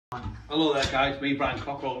Hello there guys, me Brian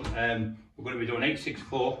Cockerill. We're going to be doing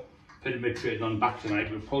 864 pyramid training on back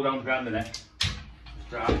tonight. We'll pull down around the neck.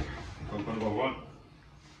 Start. So I'm going to go 1,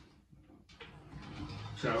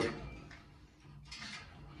 2,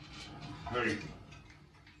 3,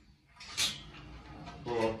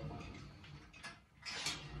 4,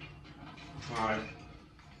 5,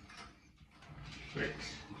 6,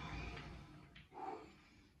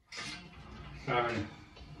 7,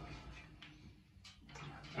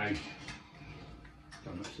 8.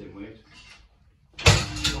 Done the same weight.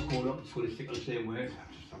 Not going up, it's going to stick on the same weight.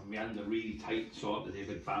 Just having my hands are really tight, sort of. They've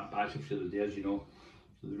had biceps the other day, as you know,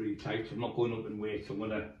 so they're really tight. So I'm not going up in weight. I'm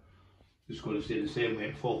just going to stay the same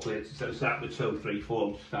weight, 4 plates instead of starting with 2, 3, 4.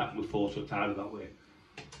 I'm starting with 4, so tired of that way.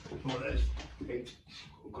 So it is.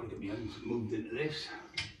 I've got to get my hands moved into this.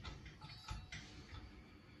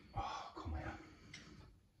 Oh, come here.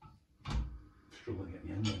 Struggling to get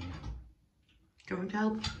my hands on here. Do you want to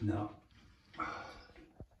help? No.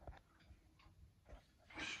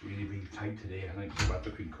 It's really tight today. I think it's about to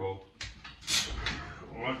be cold.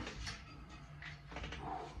 1,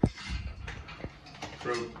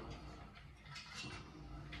 2,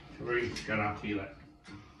 3, can I feel it?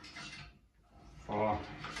 4,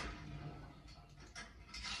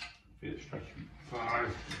 feel it stretching.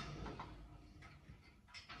 5,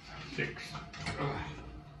 6, I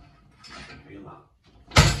can feel that.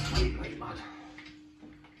 Really mad.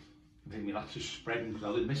 I think my lats are spreading because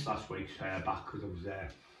I did miss last week's back because I was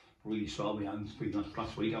really sore my hands. Been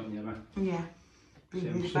last week, haven't you ever? Yeah.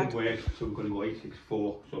 Same weight, so we're going to go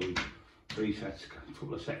 864. So 3 sets, a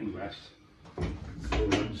couple of seconds rest. 4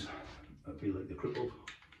 runs. I feel like they're crippled.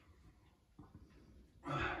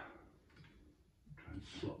 Try and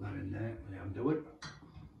slot that in there. Yeah, I'm doing.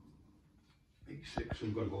 8-6. So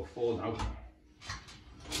we've got to go 4 now.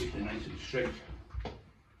 Keep it nice and straight.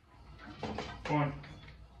 1,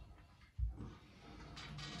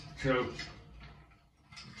 2,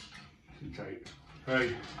 tight,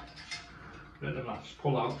 3, let the mats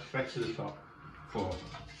pull out, stretch to the top, 4.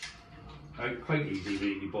 Quite easy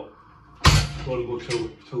really, but don't go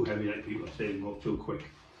too heavy like people are saying, go too quick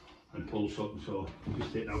and pull something, so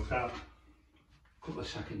just take it outside, a couple of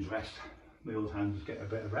seconds rest, my old hands get a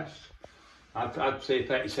bit of rest. I'd say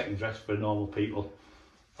 30 seconds rest for normal people.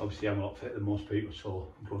 Obviously I'm a lot fitter than most people,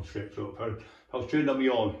 so I'm going straight through it. If I was training on my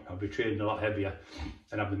own, I'd be training a lot heavier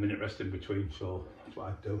and have the minute rest in between, so that's what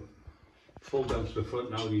I'd do. Full down to the front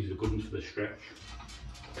now, these are good ones for the stretch.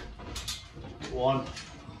 1,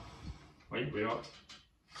 wait, we are.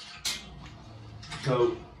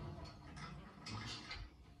 2,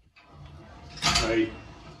 3,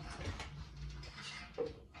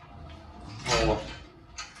 4,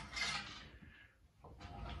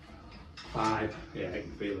 5, yeah, I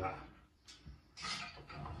can feel that.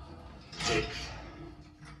 6,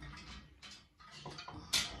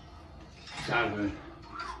 7,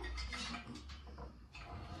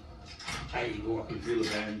 8, I can feel it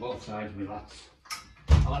there on both sides of my lats.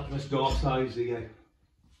 I like this dorsal, the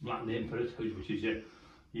black name for it, which is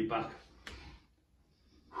your back.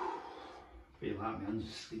 Feel that, my hands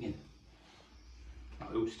are stinging. That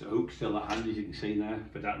hook's still that hand, as you can see there,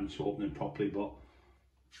 but that one's opening properly, but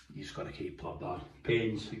you just got to keep plodding on.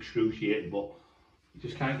 Pain's excruciating, but you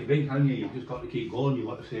just can't give in, can you? You've just got to keep going. You've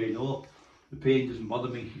got to say, no, the pain doesn't bother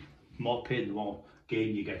me. The more pain, the more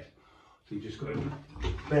gain you get. So you just got to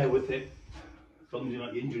bear with it. As long as you're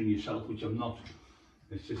not injuring yourself, which I'm not.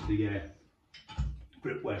 It's just the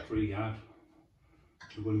grip work really hard.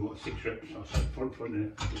 We're going to go 6 reps. I'll say front,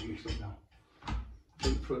 and get used to it now.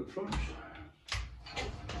 Front.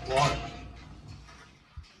 1.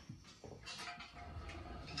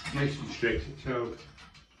 Nice and straight, 2,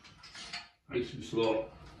 nice and slow,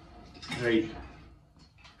 3,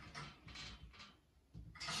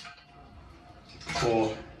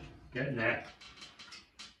 4, getting there,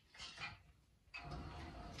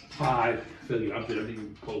 5, fill your abs, I think you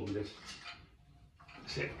can pull with this,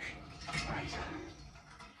 6, right,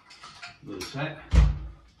 another set,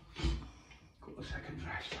 couple of seconds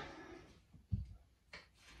rest.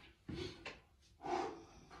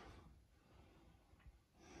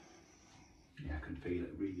 I can feel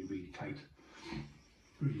it really tight,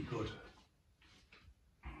 really good.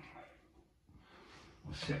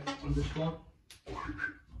 I'll sit on this one.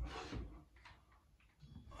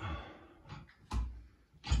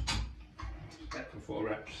 Set for 4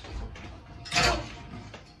 reps. 1,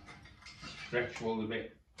 stretch all the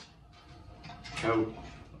bit. 2,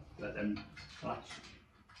 let them lats.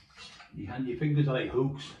 Your fingers are like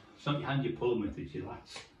hooks. It's not your hand you're pulling with, it's your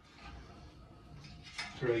lats.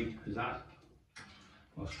 3, is that?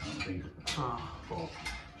 Lost count, I think. 4.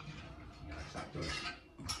 Yeah, that's that good.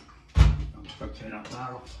 turn that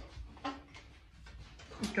bar off.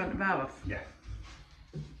 You've got the bar off? Yeah.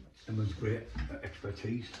 Emma's great at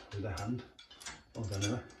expertise with her hand. Well done,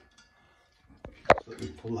 Emma. So we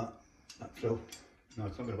pull that through. No,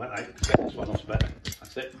 it's not going to work right. This one off better.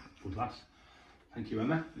 That's it. Good lass. Thank you,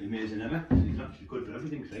 Emma. The amazing Emma. She's actually good for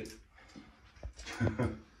everything, see.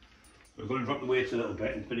 We're going to drop the weights a little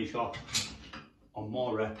bit and finish off on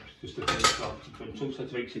more reps, just to finish off. I've done 2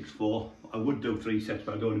 sets of 864. I would do 3 sets,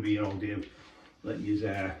 but I don't want to be here all day letting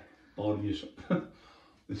you boring you.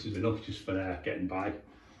 This is enough just for getting by.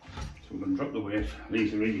 So we're going to drop the weight.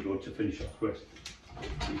 These are really good to finish off with.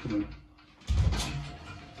 Coming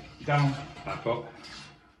down, back up.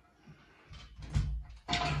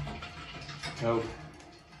 Out.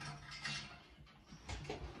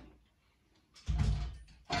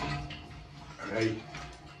 Right.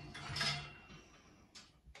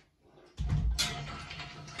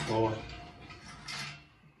 4.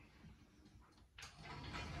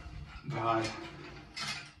 5.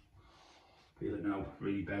 Feel it now,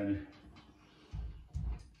 really burning.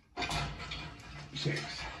 6.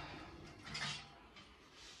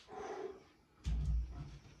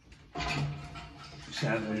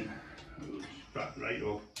 7. Right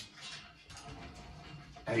up.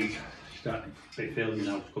 8. Starting a bit failure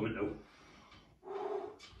now, it's coming to.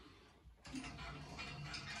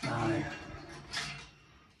 9.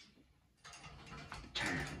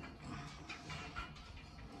 10.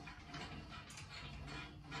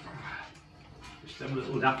 Just have a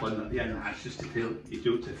little dap on at the end. That's just to feel. You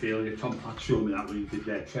do it to feel. Your Tom Pratt showed me that when he did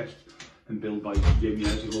their chest and build by Jim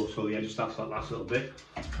years ago. So yeah, just that's that last little bit.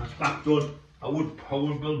 That's back done. I will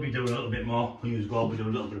be doing a little bit more. I'll be doing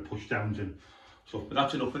a little bit of push downs and stuff. But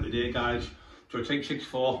that's enough for today, guys. So it's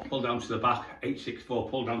 864, pull down to the back, 864,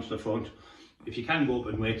 pull down to the front. If you can go up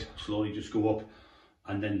and wait, slowly just go up,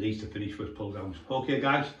 and then these to finish with pull downs. Okay,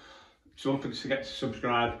 guys. So don't forget to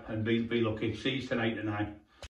subscribe and be lucky. See you tonight at 9.